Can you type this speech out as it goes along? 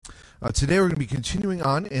Today we're going to be continuing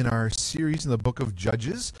on in our series in the book of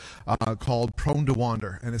Judges called Prone to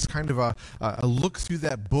Wander. And it's kind of a look through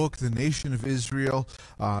that book, the nation of Israel,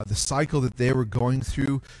 the cycle that they were going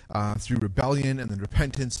through rebellion and then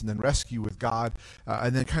repentance and then rescue with God,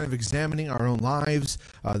 and then kind of examining our own lives,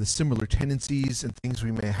 the similar tendencies and things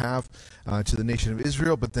we may have to the nation of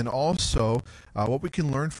Israel, but then also what we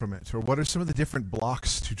can learn from it, or what are some of the different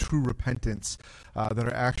blocks to true repentance that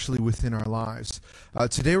are actually within our lives.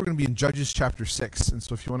 Today we're going to be in Judges chapter 6, and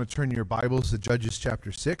so if you want to turn your Bibles to Judges chapter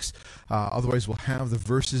 6, otherwise we'll have the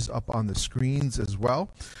verses up on the screens as well.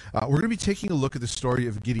 We're going to be taking a look at the story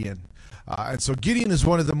of Gideon. And so Gideon is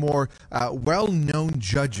one of the more well-known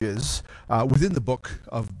judges within the book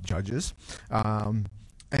of Judges.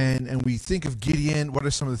 And we think of Gideon. What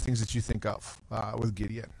are some of the things that you think of with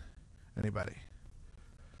Gideon? Anybody?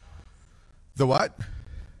 The what?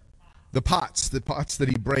 The pots that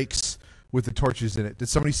he breaks with the torches in it. Did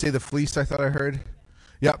somebody say the fleece? I thought I heard.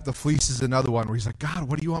 Yep, the fleece is another one where he's like, God,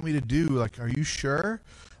 what do you want me to do? Like, are you sure?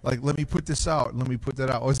 Like, let me put this out. Let me put that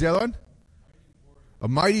out. What was the other one? A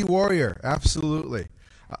mighty warrior. Absolutely.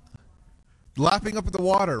 Lapping up at the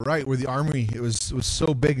water, right, where the army, it was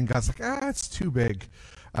so big, and God's like, it's too big.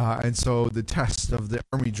 And so the test of the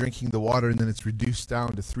army drinking the water, and then it's reduced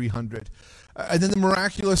down to 300. And then the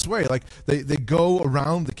miraculous way, like they go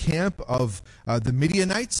around the camp of the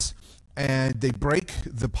Midianites, and they break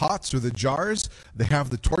the pots or the jars. They have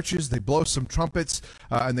the torches. They blow some trumpets,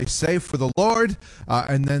 and they say, for the Lord.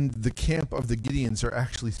 And then the camp of the Gideons are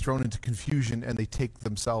actually thrown into confusion, and they take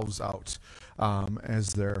themselves out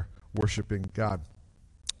as they're worshiping God.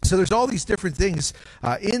 So there's all these different things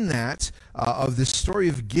in that of this story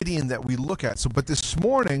of Gideon that we look at. But this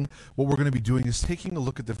morning, what we're going to be doing is taking a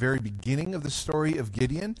look at the very beginning of the story of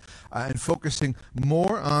Gideon and focusing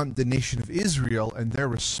more on the nation of Israel and their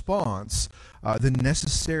response than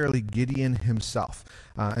necessarily Gideon himself.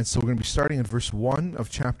 And so we're going to be starting in verse 1 of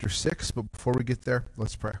chapter 6. But before we get there,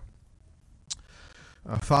 let's pray.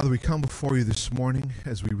 Father, we come before you this morning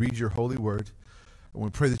as we read your holy word. And we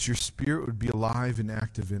pray that your Spirit would be alive and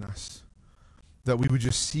active in us, that we would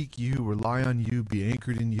just seek you, rely on you, be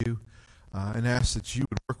anchored in you, and ask that you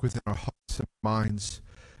would work within our hearts and minds,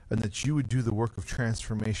 and that you would do the work of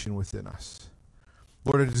transformation within us.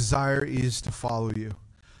 Lord, our desire is to follow you,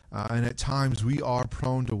 and at times we are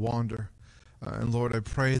prone to wander. And Lord, I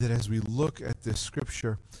pray that as we look at this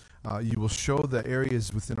scripture, you will show the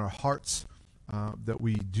areas within our hearts that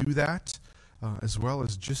we do that, as well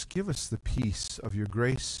as just give us the peace of your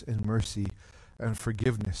grace and mercy and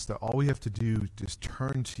forgiveness, that all we have to do is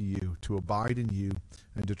turn to you, to abide in you,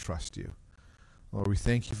 and to trust you. Lord, we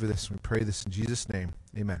thank you for this, and we pray this in Jesus' name.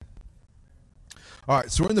 Amen. All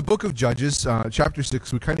right, so we're in the book of Judges, chapter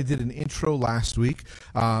 6. We kind of did an intro last week,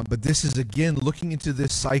 but this is, again, looking into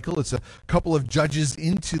this cycle. It's a couple of judges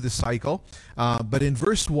into the cycle. But in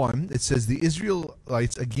verse 1, it says, the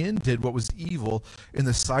Israelites again did what was evil in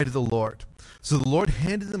the sight of the Lord. So the Lord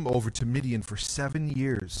handed them over to Midian for 7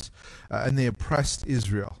 years, and they oppressed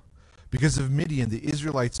Israel. Because of Midian, the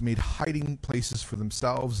Israelites made hiding places for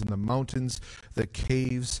themselves in the mountains, the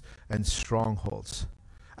caves, and strongholds.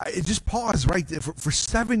 Just pause right there. For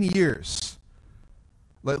 7 years,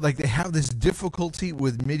 like they have this difficulty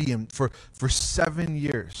with Midian for 7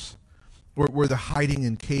 years, where they're hiding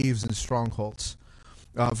in caves and strongholds.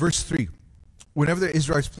 Verse 3. Whenever the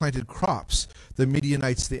Israelites planted crops, the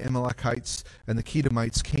Midianites, the Amalekites, and the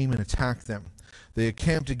Kedemites came and attacked them. They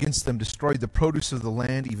encamped against them, destroyed the produce of the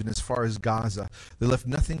land, even as far as Gaza. They left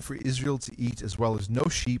nothing for Israel to eat, as well as no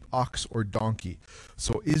sheep, ox, or donkey.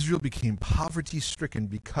 So Israel became poverty-stricken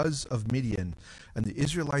because of Midian, and the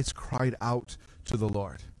Israelites cried out to the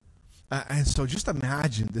Lord. And so just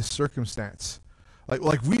imagine this circumstance.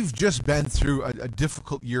 Like we've just been through a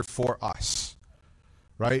difficult year for us.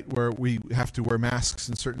 Right, where we have to wear masks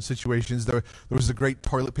in certain situations. There was a great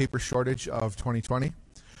toilet paper shortage of 2020.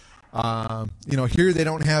 Here they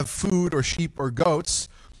don't have food or sheep or goats,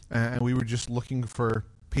 and we were just looking for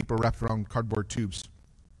paper wrapped around cardboard tubes.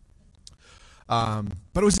 But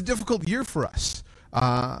it was a difficult year for us.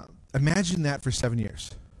 Imagine that for 7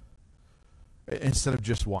 years instead of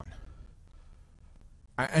just one.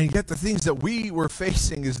 And yet the things that we were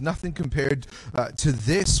facing is nothing compared to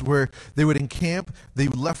this, where they would encamp. They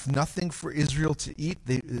left nothing for Israel to eat.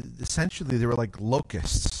 Essentially, they were like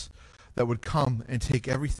locusts that would come and take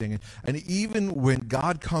everything. And even when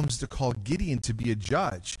God comes to call Gideon to be a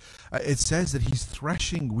judge, it says that he's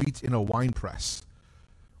threshing wheat in a winepress.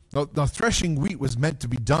 Now, threshing wheat was meant to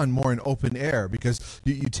be done more in open air, because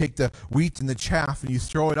you take the wheat and the chaff and you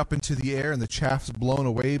throw it up into the air, and the chaff's blown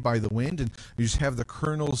away by the wind, and you just have the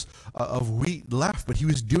kernels of wheat left. But he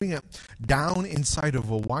was doing it down inside of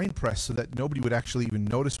a wine press so that nobody would actually even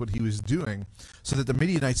notice what he was doing, so that the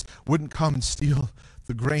Midianites wouldn't come and steal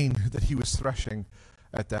the grain that he was threshing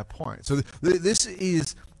at that point. So this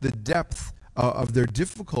is the depth of their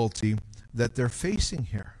difficulty that they're facing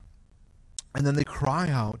here. And then they cry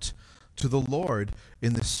out to the Lord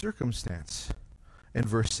in this circumstance. In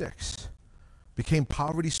verse 6, became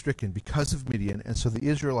poverty-stricken because of Midian, and so the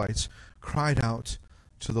Israelites cried out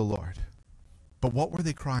to the Lord. But what were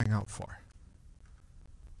they crying out for?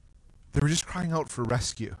 They were just crying out for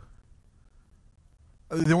rescue.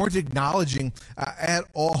 They weren't acknowledging at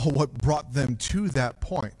all what brought them to that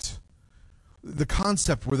point. The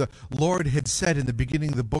concept where the Lord had said in the beginning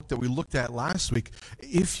of the book that we looked at last week,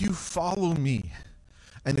 if you follow me,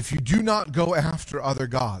 and if you do not go after other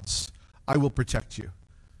gods, I will protect you,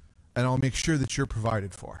 and I'll make sure that you're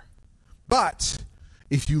provided for. But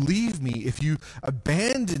if you leave me, if you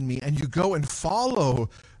abandon me, and you go and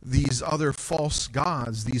follow these other false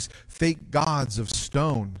gods, these fake gods of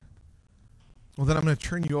stone, well, then I'm going to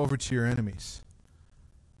turn you over to your enemies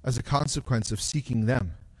as a consequence of seeking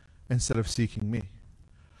them instead of seeking me.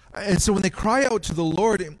 And so when they cry out to the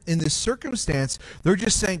Lord in this circumstance, they're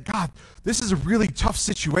just saying, God, this is a really tough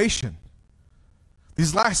situation.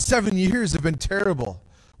 These last 7 years have been terrible.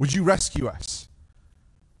 Would you rescue us?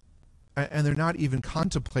 And they're not even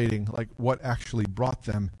contemplating like what actually brought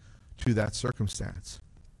them to that circumstance.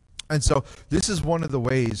 And so this is one of the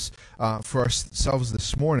ways for ourselves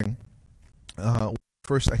this morning,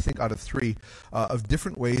 first, I think, out of 3, of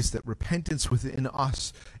different ways that repentance within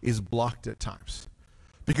us is blocked at times.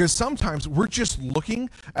 Because sometimes we're just looking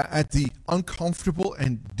at the uncomfortable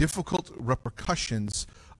and difficult repercussions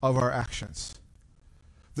of our actions,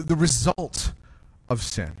 the result of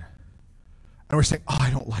sin. And we're saying, oh, I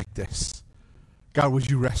don't like this. God, would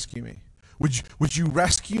you rescue me? Would you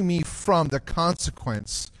rescue me from the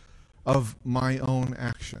consequence of my own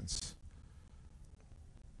actions?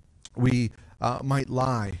 We might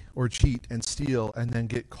lie or cheat and steal and then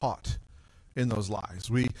get caught in those lies.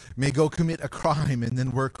 We may go commit a crime and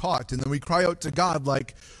then we're caught, and then we cry out to God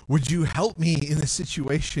like, would you help me in this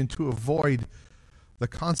situation to avoid the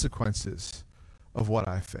consequences of what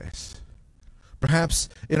I face? Perhaps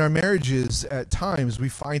in our marriages at times we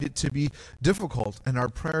find it to be difficult, and our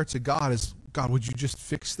prayer to God is, God, would you just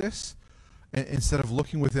fix this? And instead of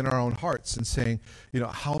looking within our own hearts and saying,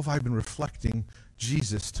 how have I been reflecting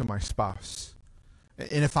Jesus to my spouse?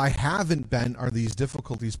 And if I haven't been, are these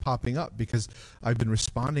difficulties popping up because I've been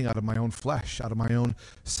responding out of my own flesh, out of my own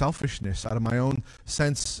selfishness, out of my own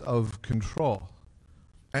sense of control?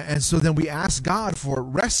 And so then we ask God for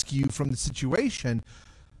rescue from the situation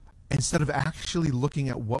instead of actually looking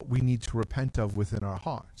at what we need to repent of within our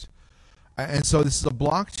heart. And so this is a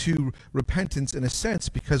block to repentance in a sense,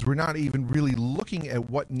 because we're not even really looking at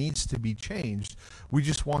what needs to be changed. We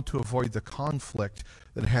just want to avoid the conflict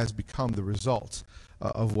that has become the result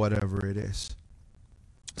of whatever it is.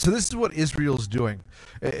 So this is what Israel's doing,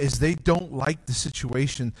 is they don't like the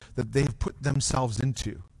situation that they've put themselves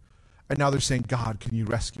into. And now they're saying, God, can you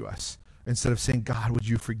rescue us? Instead of saying, God, would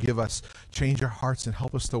you forgive us, change our hearts, and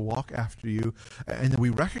help us to walk after you. And then we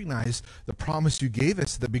recognize the promise you gave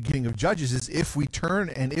us at the beginning of Judges is if we turn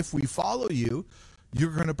and if we follow you,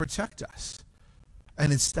 you're going to protect us.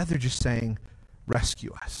 And instead they're just saying,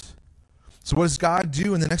 rescue us. So what does God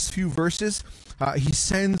do in the next few verses? He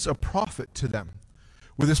sends a prophet to them,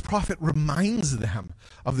 where this prophet reminds them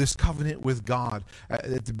of this covenant with God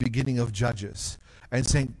at the beginning of Judges, and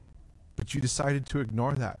saying, but you decided to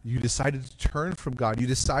ignore that. You decided to turn from God. You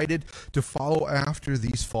decided to follow after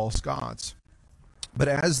these false gods. But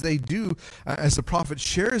as they do, as the prophet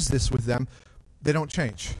shares this with them, they don't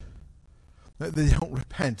change. They don't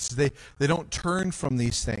repent. They don't turn from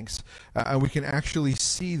these things. We can actually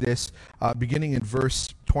see this beginning in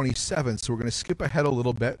verse 27. So we're going to skip ahead a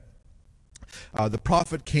little bit. The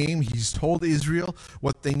prophet came. He's told Israel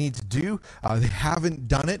what they need to do. They haven't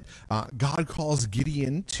done it. God calls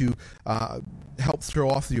Gideon to help throw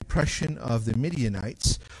off the oppression of the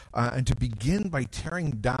Midianites and to begin by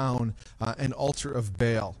tearing down an altar of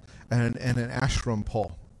Baal and an Asherim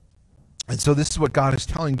pole. And so this is what God is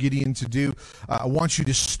telling Gideon to do. I want you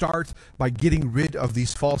to start by getting rid of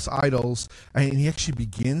these false idols. And he actually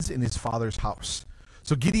begins in his father's house.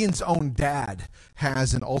 So Gideon's own dad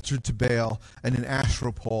has an altar to Baal and an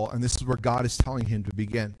Asherah pole, and this is where God is telling him to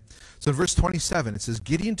begin. So in verse 27, it says,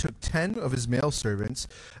 Gideon took 10 of his male servants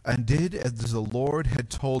and did as the Lord had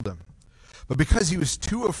told him. But because he was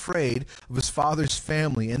too afraid of his father's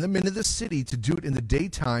family and the men of the city to do it in the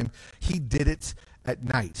daytime, he did it at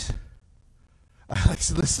night.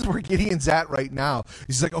 So this is where Gideon's at right now.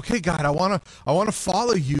 He's like, okay, God, I want to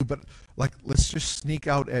follow you, but let's just sneak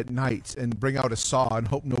out at night and bring out a saw and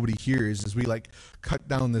hope nobody hears as we cut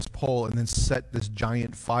down this pole and then set this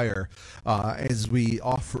giant fire as we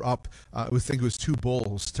offer up, we think it was 2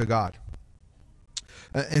 bulls to God.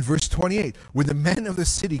 In verse 28, when the men of the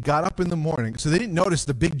city got up in the morning, so they didn't notice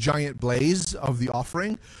the big giant blaze of the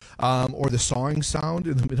offering or the sawing sound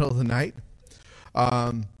in the middle of the night.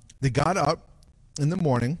 They got up in the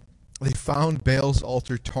morning. They found Baal's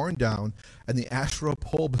altar torn down and the Asherah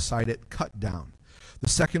pole beside it cut down. The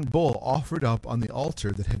second bull offered up on the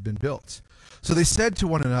altar that had been built. So they said to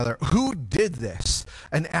one another, "Who did this?"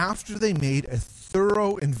 And after they made a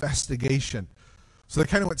thorough investigation, so they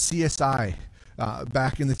kind of went CSI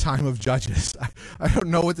back in the time of Judges. I don't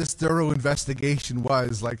know what this thorough investigation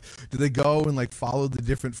was. Did they go and follow the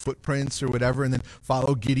different footprints or whatever and then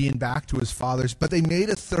follow Gideon back to his father's? But they made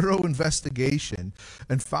a thorough investigation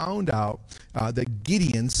and found out that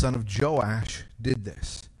Gideon, son of Joash, did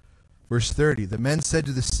this. Verse 30, the men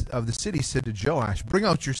of the city said to Joash, "Bring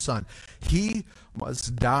out your son. He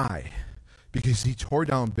must die because he tore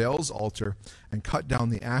down Baal's altar and cut down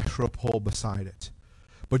the Asherah pole beside it."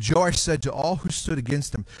 But Joash said to all who stood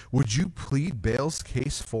against him, "Would you plead Baal's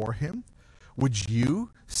case for him? Would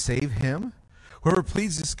you save him? Whoever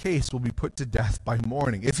pleads his case will be put to death by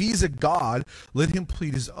morning. If he's a god, let him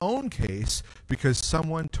plead his own case because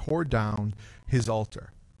someone tore down his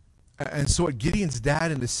altar." And so what Gideon's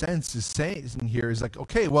dad, in a sense, is saying here is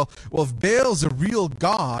okay, well, if Baal's a real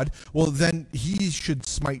god, well, then he should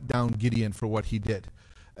smite down Gideon for what he did,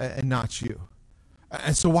 and not you.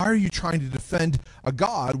 And so why are you trying to defend a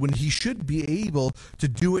God when he should be able to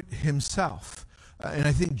do it himself? And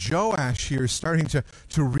I think Joash here is starting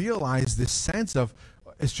to realize this sense of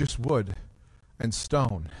it's just wood and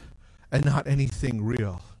stone and not anything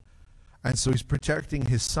real. And so he's protecting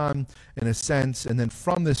his son in a sense. And then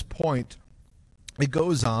from this point, it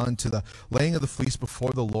goes on to the laying of the fleece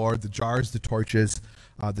before the Lord, the jars, the torches,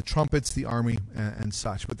 the trumpets, the army, and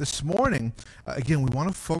such. But this morning, again, we want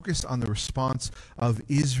to focus on the response of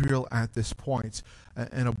Israel at this point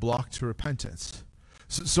and a block to repentance.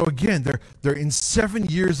 So again, they're in 7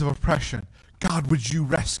 years of oppression. God, would you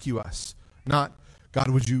rescue us? Not,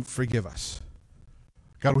 God, would you forgive us?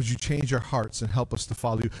 God, would you change our hearts and help us to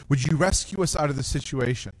follow you? Would you rescue us out of the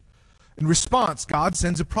situation? In response, God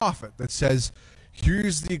sends a prophet that says,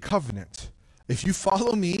 here's the covenant. If you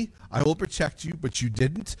follow me, I will protect you, but you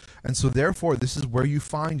didn't, and so therefore this is where you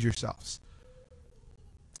find yourselves.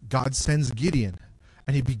 God sends Gideon,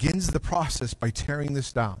 and he begins the process by tearing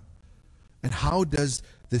this down. And how does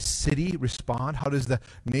the city respond? How does the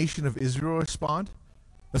nation of Israel respond?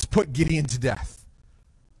 Let's put Gideon to death.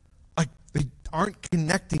 They aren't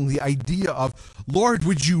connecting the idea of, Lord,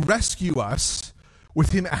 would you rescue us,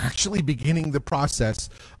 with him actually beginning the process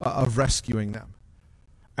of rescuing them.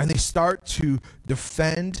 And they start to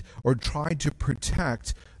defend or try to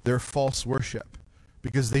protect their false worship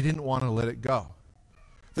because they didn't want to let it go.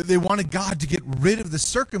 They wanted God to get rid of the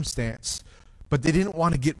circumstance, but they didn't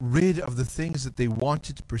want to get rid of the things that they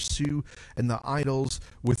wanted to pursue and the idols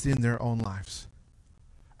within their own lives.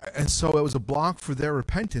 And so it was a block for their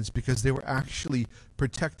repentance because they were actually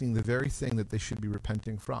protecting the very thing that they should be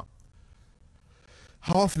repenting from.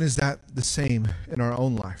 How often is that the same in our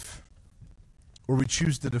own life, where we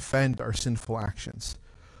choose to defend our sinful actions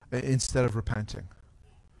instead of repenting?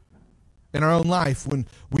 In our own life, when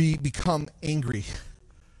we become angry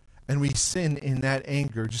and we sin in that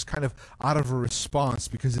anger just kind of out of a response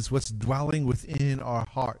because it's what's dwelling within our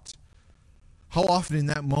heart. How often in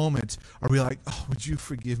that moment are we like, oh, would you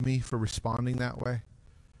forgive me for responding that way?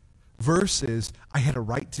 Versus, I had a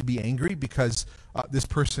right to be angry because this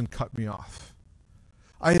person cut me off.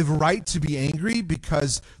 I have a right to be angry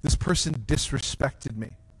because this person disrespected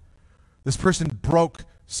me. This person broke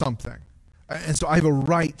something. And so I have a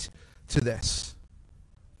right to this.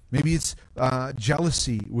 Maybe it's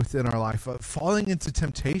jealousy within our life, falling into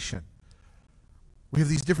temptation. We have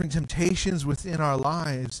these different temptations within our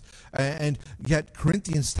lives, and yet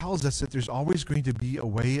Corinthians tells us that there's always going to be a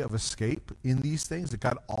way of escape in these things, that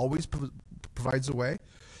God always provides a way,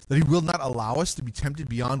 that he will not allow us to be tempted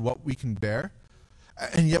beyond what we can bear.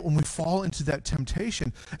 And yet when we fall into that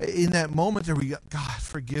temptation, in that moment are we, God,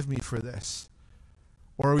 forgive me for this?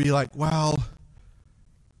 Or are we like, well,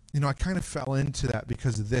 I kind of fell into that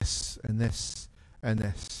because of this and this and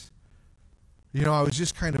this. I was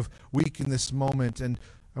just kind of weak in this moment, and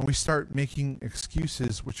And we start making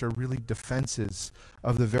excuses which are really defenses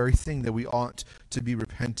of the very thing that we ought to be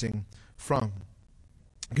repenting from.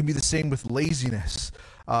 It can be the same with laziness,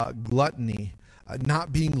 gluttony,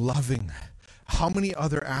 not being loving. How many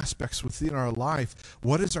other aspects within our life?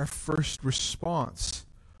 What is our first response?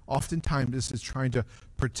 Oftentimes this is trying to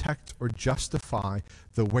protect or justify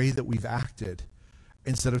the way that we've acted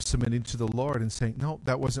instead of submitting to the Lord and saying, no,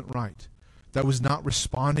 that wasn't right. That was not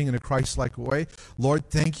responding in a Christ-like way. Lord,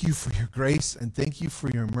 thank you for your grace and thank you for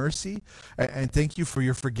your mercy and thank you for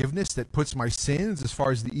your forgiveness that puts my sins as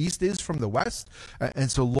far as the east is from the west.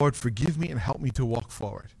 And so, Lord, forgive me and help me to walk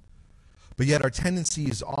forward. But yet our tendency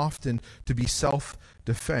is often to be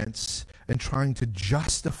self-defense and trying to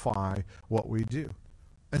justify what we do.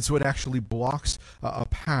 And so it actually blocks a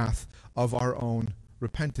path of our own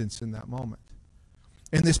repentance in that moment.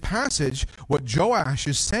 In this passage, what Joash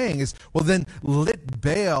is saying is, well, then let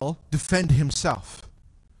Baal defend himself.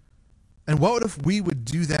 And what if we would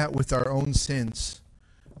do that with our own sins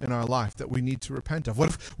in our life that we need to repent of?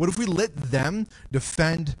 What if we let them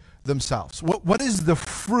defend themselves? What is the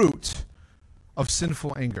fruit of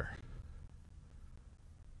sinful anger?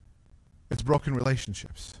 It's broken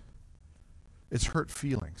relationships. It's hurt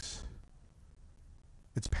feelings.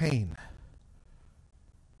 It's pain.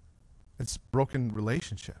 It's broken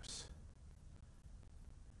relationships.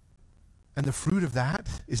 And the fruit of that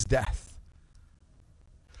is death.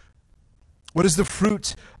 What is the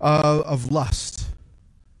fruit of lust?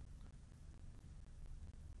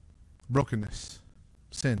 Brokenness,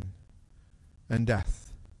 sin, and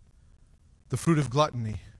death. The fruit of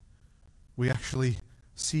gluttony, we actually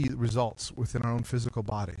see results within our own physical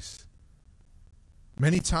bodies.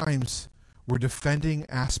 Many times, we're defending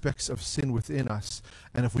aspects of sin within us.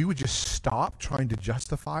 And if we would just stop trying to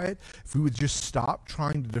justify it, if we would just stop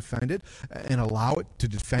trying to defend it and allow it to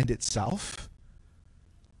defend itself,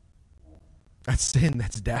 that's sin,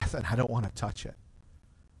 that's death, and I don't want to touch it.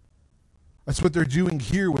 That's what they're doing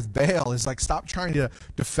here with Baal, is like, stop trying to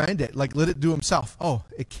defend it. Like, let it do himself. Oh,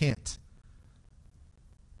 it can't.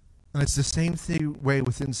 And it's the same way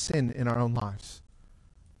within sin in our own lives.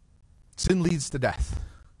 Sin leads to death.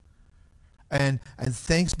 And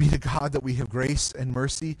thanks be to God that we have grace and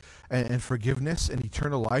mercy and forgiveness and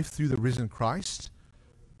eternal life through the risen Christ.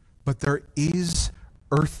 But there is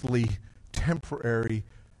earthly, temporary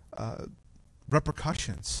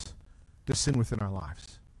repercussions to sin within our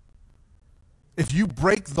lives. If you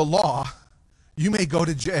break the law, you may go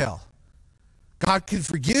to jail. God can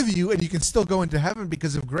forgive you and you can still go into heaven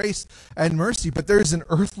because of grace and mercy, but there is an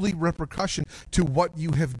earthly repercussion to what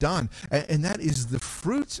you have done. And that is the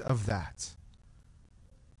fruit of that.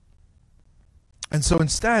 And so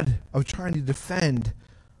instead of trying to defend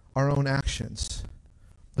our own actions,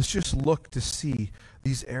 let's just look to see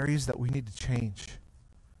these areas that we need to change.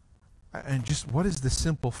 And just what is the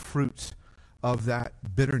simple fruit of that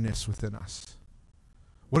bitterness within us?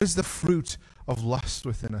 What is the fruit of lust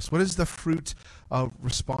within us? What is the fruit of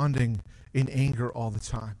responding in anger all the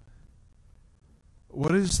time?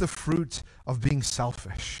 What is the fruit of being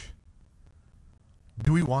selfish?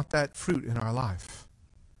 Do we want that fruit in our life?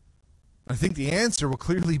 I think the answer will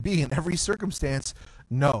clearly be, in every circumstance,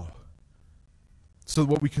 no. So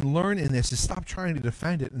what we can learn in this is stop trying to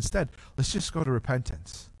defend it. Instead, let's just go to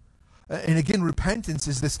repentance. And again, repentance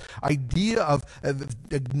is this idea of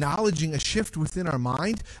acknowledging a shift within our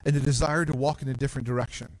mind and a desire to walk in a different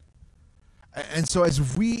direction. And so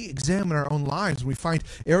as we examine our own lives, we find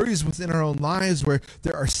areas within our own lives where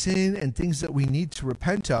there are sin and things that we need to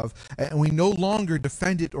repent of, and we no longer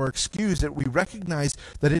defend it or excuse it. We recognize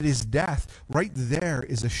that it is death. Right there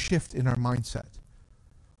is a shift in our mindset.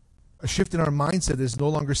 A shift in our mindset is no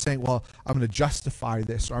longer saying, well, I'm going to justify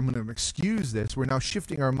this or I'm going to excuse this. We're now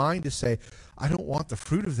shifting our mind to say, I don't want the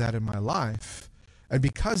fruit of that in my life. And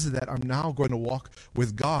because of that, I'm now going to walk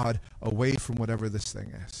with God away from whatever this thing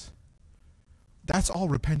is. That's all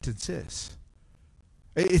repentance is.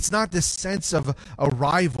 It's not this sense of a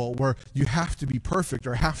rival where you have to be perfect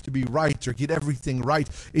or have to be right or get everything right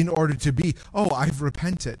in order to be, oh, I've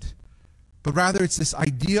repented. But rather it's this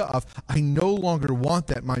idea of, I no longer want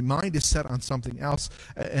that. My mind is set on something else,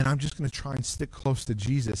 and I'm just going to try and stick close to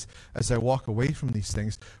Jesus as I walk away from these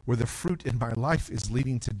things, where the fruit in my life is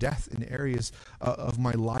leading to death in areas of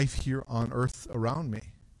my life here on earth around me.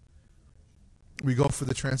 We go for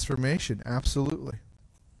the transformation, absolutely.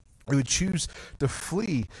 We would choose to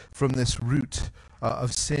flee from this root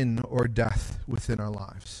of sin or death within our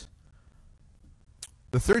lives.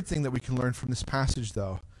 The third thing that we can learn from this passage,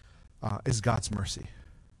 though, is God's mercy.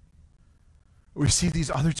 We see these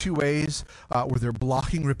other two ways where they're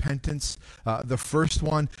blocking repentance. The first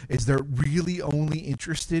one is they're really only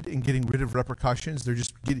interested in getting rid of repercussions. They're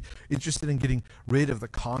just interested in getting rid of the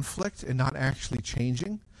conflict and not actually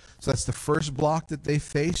changing. So that's the first block that they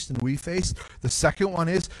faced and we faced. The second one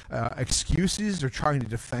is excuses. They're trying to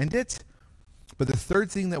defend it. But the third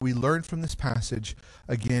thing that we learn from this passage,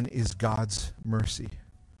 again, is God's mercy.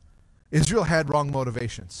 Israel had wrong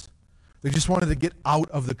motivations. They just wanted to get out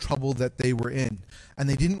of the trouble that they were in, and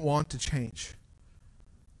they didn't want to change.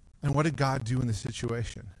 And what did God do in the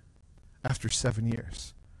situation after 7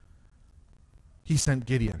 years? He sent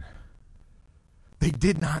Gideon. They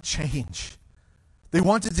did not change. They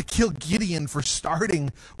wanted to kill Gideon for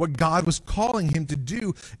starting what God was calling him to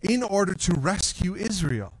do in order to rescue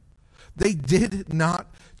Israel. They did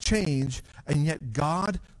not change, and yet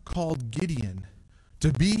God called Gideon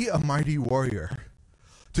to be a mighty warrior,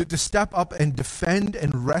 to step up and defend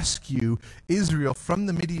and rescue Israel from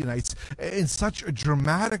the Midianites in such a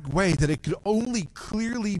dramatic way that it could only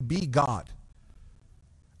clearly be God.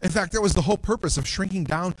 In fact, that was the whole purpose of shrinking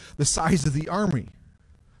down the size of the army,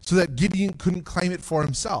 so that Gideon couldn't claim it for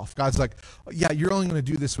himself. God's like, yeah, you're only going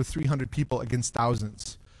to do this with 300 people against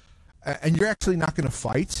thousands. And you're actually not going to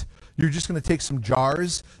fight. You're just going to take some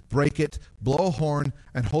jars, break it, blow a horn,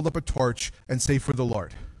 and hold up a torch and say, for the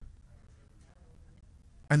Lord.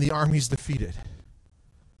 And the army's defeated.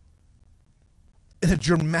 In a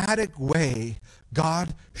dramatic way,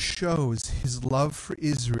 God shows his love for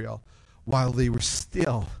Israel while they were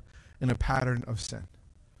still in a pattern of sin.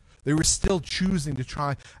 They were still choosing to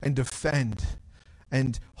try and defend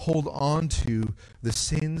and hold on to the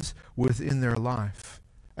sins within their life.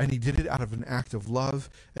 And he did it out of an act of love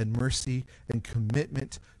and mercy and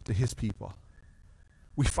commitment to his people.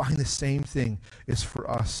 We find the same thing is for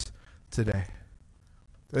us today.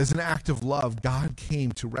 As an act of love, God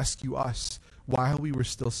came to rescue us while we were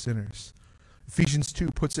still sinners. Ephesians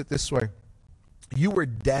 2 puts it this way: you were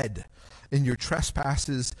dead in your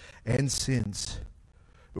trespasses and sins.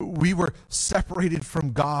 We were separated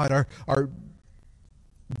from God. Our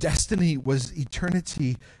destiny was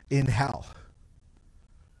eternity in hell.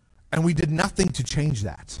 And we did nothing to change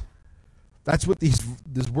that. That's what these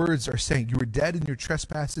words are saying. You were dead in your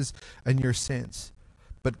trespasses and your sins.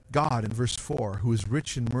 But God, in verse 4, who is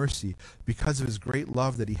rich in mercy, because of his great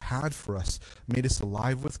love that he had for us, made us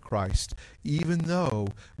alive with Christ, even though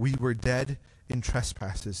we were dead in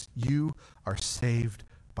trespasses. You are saved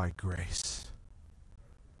by grace.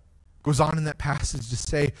 Goes on in that passage to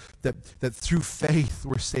say that through faith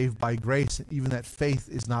we're saved by grace, and even that faith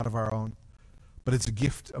is not of our own, but it's a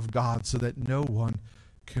gift of God so that no one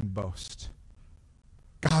can boast.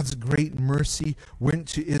 God's great mercy went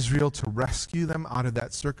to Israel to rescue them out of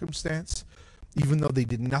that circumstance, even though they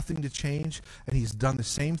did nothing to change, and he's done the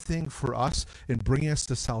same thing for us in bringing us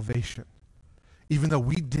to salvation. Even though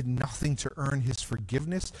we did nothing to earn his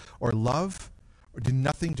forgiveness or love, or did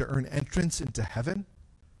nothing to earn entrance into heaven,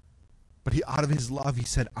 but he, out of his love, he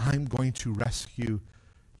said, I'm going to rescue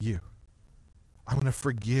you. I'm going to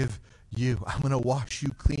forgive you. I'm going to wash you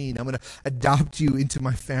clean. I'm going to adopt you into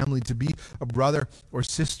my family to be a brother or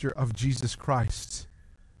sister of Jesus Christ.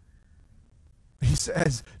 He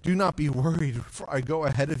says, do not be worried, for I go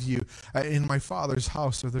ahead of you. In my Father's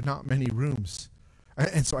house are there not many rooms.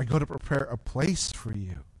 And so I go to prepare a place for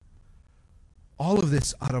you. All of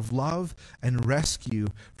this out of love and rescue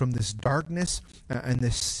from this darkness and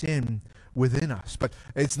this sin within us. But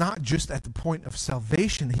it's not just at the point of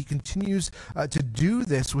salvation. He continues to do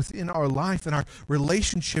this within our life and our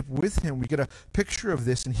relationship with him. We get a picture of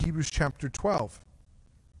this in Hebrews chapter 12,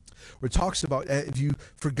 where it talks about, if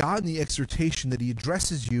you've forgotten the exhortation, that he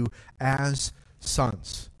addresses you as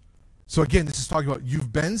sons. So again, this is talking about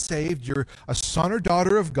you've been saved, you're a son or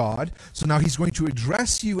daughter of God. So now he's going to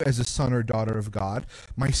address you as a son or daughter of God.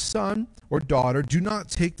 My son or daughter, do not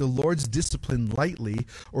take the Lord's discipline lightly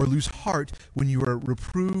or lose heart when you are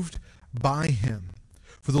reproved by him.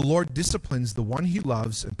 For the Lord disciplines the one he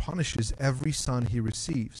loves and punishes every son he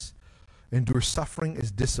receives. Endure suffering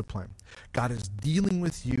as discipline. God is dealing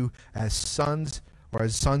with you as sons or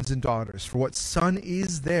as sons and daughters. For what son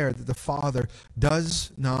is there that the father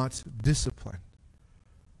does not discipline?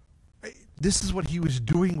 This is what he was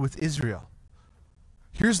doing with Israel.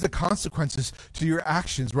 Here's the consequences to your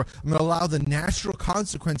actions. I'm going to allow the natural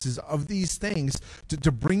consequences of these things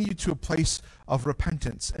to bring you to a place of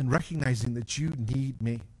repentance and recognizing that you need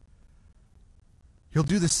me. He'll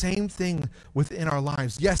do the same thing within our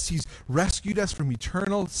lives. Yes, he's rescued us from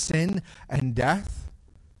eternal sin and death.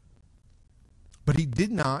 But he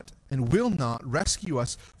did not and will not rescue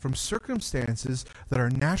us from circumstances that are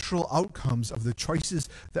natural outcomes of the choices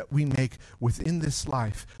that we make within this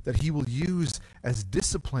life, that he will use as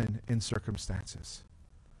discipline in circumstances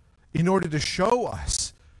in order to show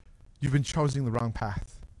us you've been choosing the wrong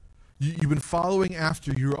path. You've been following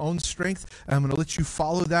after your own strength, and I'm going to let you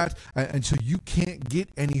follow that until you can't get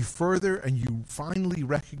any further, and you finally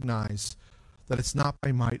recognize that it's not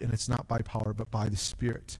by might and it's not by power, but by the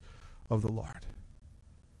Spirit of the Lord.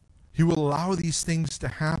 He will allow these things to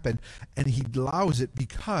happen, and he allows it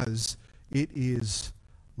because it is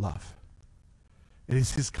love. It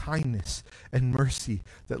is his kindness and mercy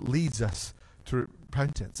that leads us to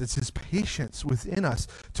repentance. It's his patience within us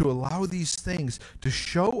to allow these things to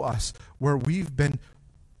show us where we've been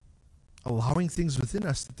allowing things within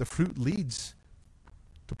us that the fruit leads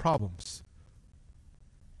to problems,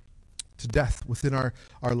 to death within our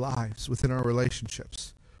lives, within our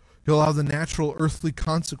relationships. He'll allow the natural earthly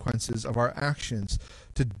consequences of our actions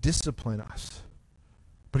to discipline us.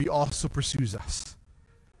 But he also pursues us.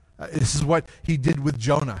 This is what he did with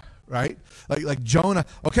Jonah, right? Like Jonah,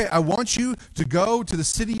 okay, I want you to go to the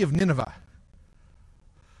city of Nineveh.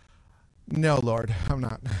 No, Lord, I'm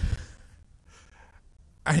not.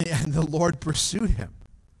 And the Lord pursued him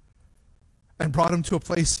and brought him to a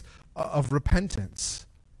place of repentance.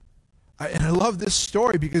 And I love this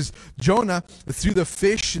story because Jonah, through the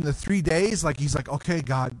fish in the 3 days, he's like, okay,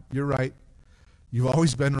 God, you're right. You've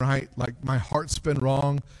always been right. Like, my heart's been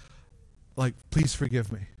wrong. Like, please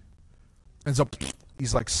forgive me. And so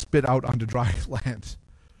he's like spit out onto dry land,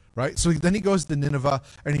 right? So then he goes to Nineveh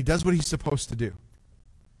and he does what he's supposed to do.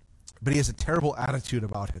 But he has a terrible attitude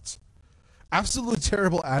about it. Absolutely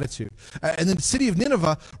terrible attitude. And then the city of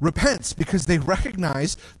Nineveh repents because they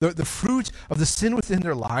recognize the fruit of the sin within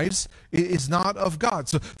their lives is not of God.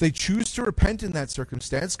 So they choose to repent in that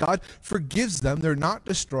circumstance. God forgives them. They're not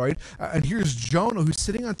destroyed. And here's Jonah, who's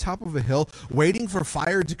sitting on top of a hill waiting for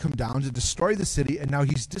fire to come down to destroy the city, and now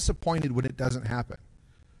he's disappointed when it doesn't happen.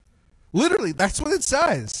 Literally, that's what it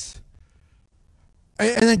says.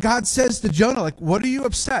 And then God says to Jonah, like, what are you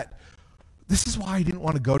upset? This is why I didn't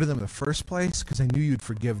want to go to them in the first place, because I knew you'd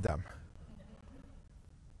forgive them.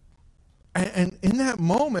 And in that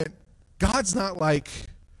moment, God's not like,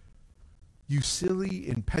 you silly,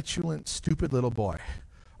 impetulant, stupid little boy.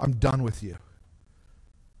 I'm done with you.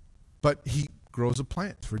 But he grows a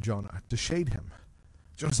plant for Jonah to shade him.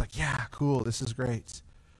 Jonah's like, yeah, cool, this is great.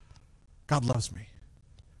 God loves me.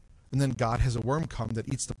 And then God has a worm come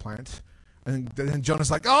that eats the plant. And then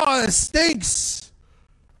Jonah's like, oh, it stinks.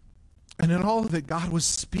 And in all of it, God was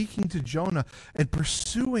speaking to Jonah and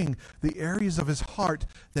pursuing the areas of his heart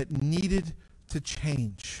that needed to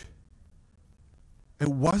change. It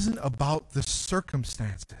wasn't about the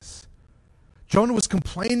circumstances. Jonah was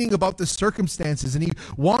complaining about the circumstances, and he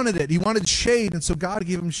wanted it. He wanted shade, and so God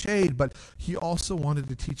gave him shade, but he also wanted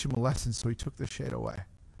to teach him a lesson, so he took the shade away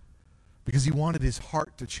because he wanted his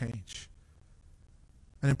heart to change.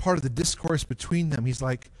 And in part of the discourse between them, he's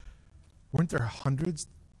like, weren't there hundreds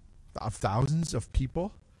of thousands of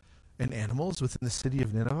people and animals within the city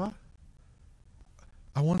of Nineveh?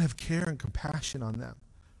 I want to have care and compassion on them.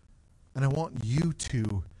 And I want you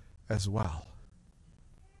to as well.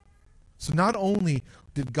 So not only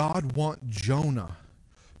did God want Jonah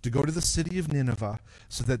to go to the city of Nineveh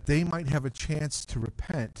so that they might have a chance to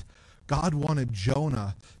repent, God wanted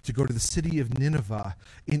Jonah to go to the city of Nineveh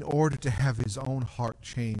in order to have his own heart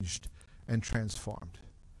changed and transformed.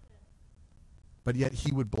 But yet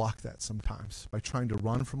he would block that sometimes by trying to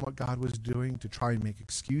run from what God was doing, to try and make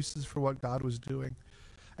excuses for what God was doing.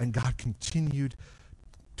 And God continued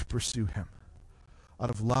to pursue him out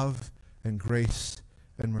of love and grace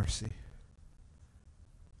and mercy.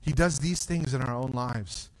 He does these things in our own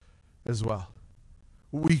lives as well.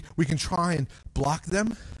 We can try and block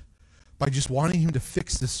them by just wanting him to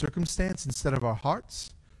fix the circumstance instead of our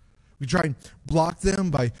hearts. We try and block them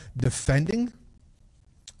by defending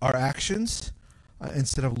our actions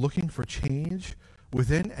instead of looking for change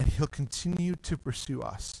within, and he'll continue to pursue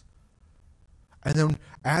us. And then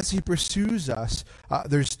as he pursues us,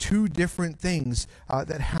 there's two different things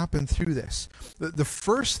that happen through this. The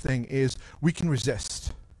first thing is we can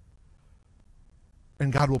resist.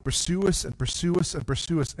 And God will pursue us and pursue us and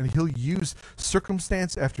pursue us, and he'll use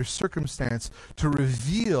circumstance after circumstance to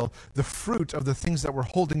reveal the fruit of the things that we're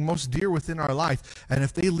holding most dear within our life. And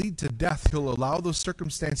if they lead to death, he'll allow those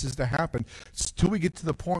circumstances to happen till we get to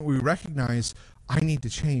the point where we recognize, I need to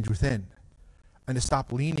change within and to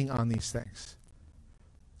stop leaning on these things.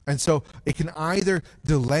 And so it can either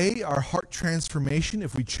delay our heart transformation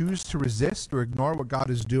if we choose to resist or ignore what God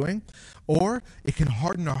is doing, or it can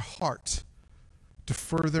harden our heart to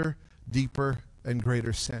further, deeper, and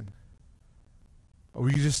greater sin.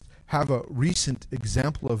 We just have a recent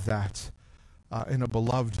example of that in a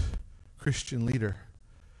beloved Christian leader,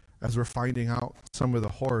 as we're finding out some of the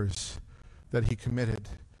horrors that he committed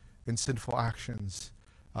in sinful actions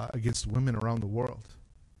against women around the world.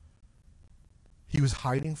 He was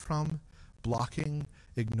hiding from, blocking,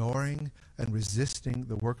 ignoring, and resisting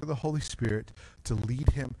the work of the Holy Spirit to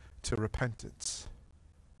lead him to repentance.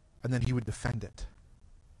 And then he would defend it.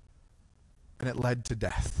 And it led to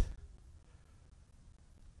death.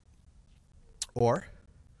 Or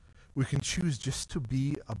we can choose just to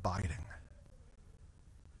be abiding.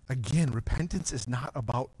 Again, repentance is not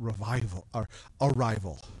about revival or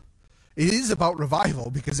arrival. It is about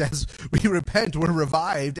revival, because as we repent, we're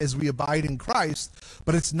revived as we abide in Christ,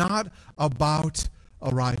 but it's not about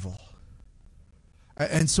arrival.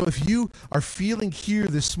 And so if you are feeling here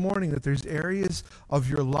this morning that there's areas of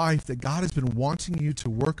your life that God has been wanting you to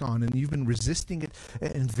work on and you've been resisting it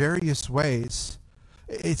in various ways,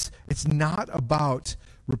 it's not about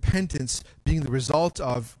repentance being the result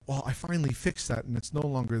of, well, I finally fixed that and it's no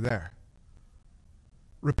longer there.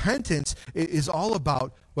 Repentance is all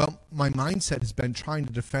about, well, my mindset has been trying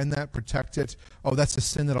to defend that, protect it. Oh, that's a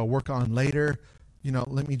sin that I'll work on later.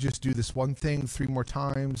 Let me just do this one thing 3 more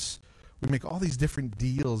times. We make all these different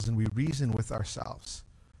deals and we reason with ourselves.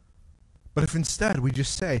 But if instead we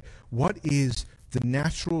just say, what is the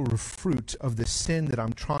natural fruit of the sin that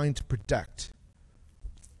I'm trying to protect?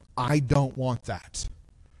 I don't want that.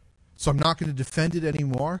 So I'm not going to defend it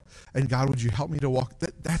anymore. And God, would you help me to walk?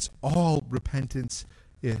 That's all repentance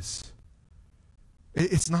is.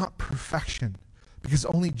 It's not perfection, because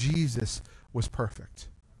only Jesus was perfect.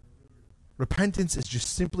 Repentance is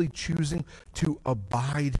just simply choosing to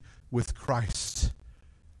abide with Christ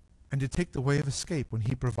and to take the way of escape when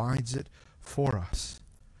he provides it for us.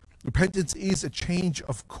 Repentance is a change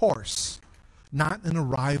of course, not an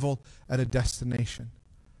arrival at a destination.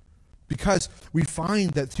 Because we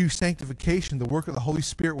find that through sanctification, the work of the Holy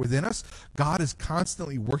Spirit within us, God is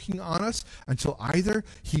constantly working on us until either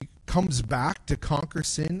he comes back to conquer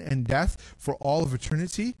sin and death for all of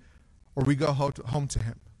eternity, or we go home to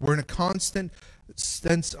him. We're in a constant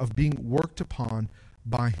sense of being worked upon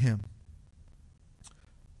by him.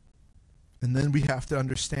 And then we have to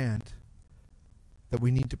understand that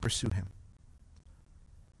we need to pursue him.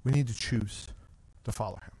 We need to choose to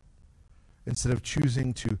follow him, instead of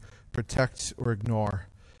choosing to protect or ignore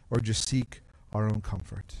or just seek our own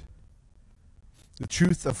comfort. The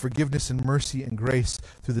truth of forgiveness and mercy and grace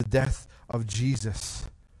through the death of Jesus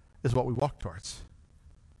is what we walk towards.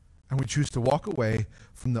 And we choose to walk away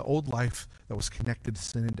from the old life that was connected to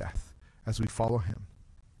sin and death as we follow him.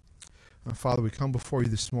 Father, we come before you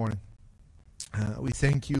this morning. We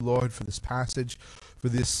thank you, Lord, for this passage, for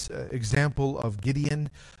this example of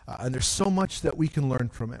Gideon. And there's so much that we can learn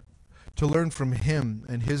from it. To learn from him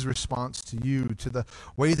and his response to you, to the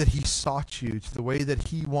way that he sought you, to the way that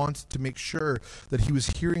he wanted to make sure that he was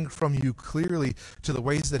hearing from you clearly, to the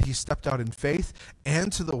ways that he stepped out in faith,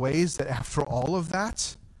 and to the ways that after all of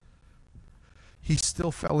that, he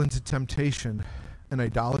still fell into temptation and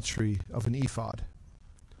idolatry of an ephod.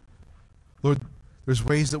 Lord, there's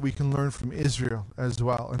ways that we can learn from Israel as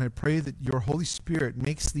well, and I pray that your Holy Spirit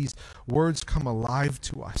makes these words come alive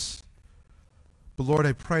to us. But Lord,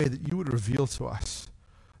 I pray that you would reveal to us,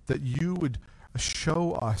 that you would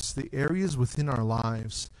show us the areas within our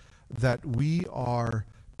lives that we are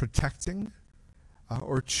protecting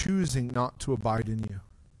or choosing not to abide in you.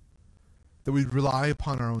 That we rely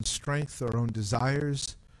upon our own strength, our own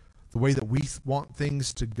desires, the way that we want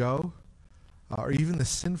things to go, or even the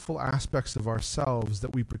sinful aspects of ourselves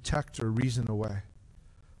that we protect or reason away.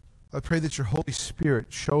 I pray that your Holy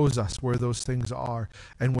Spirit shows us where those things are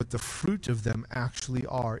and what the fruit of them actually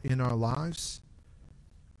are in our lives,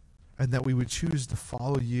 and that we would choose to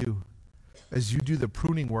follow you as you do the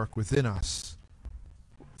pruning work within us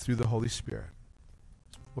through the Holy Spirit.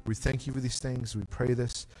 Lord, we thank you for these things. We pray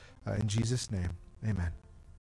this in Jesus' name. Amen.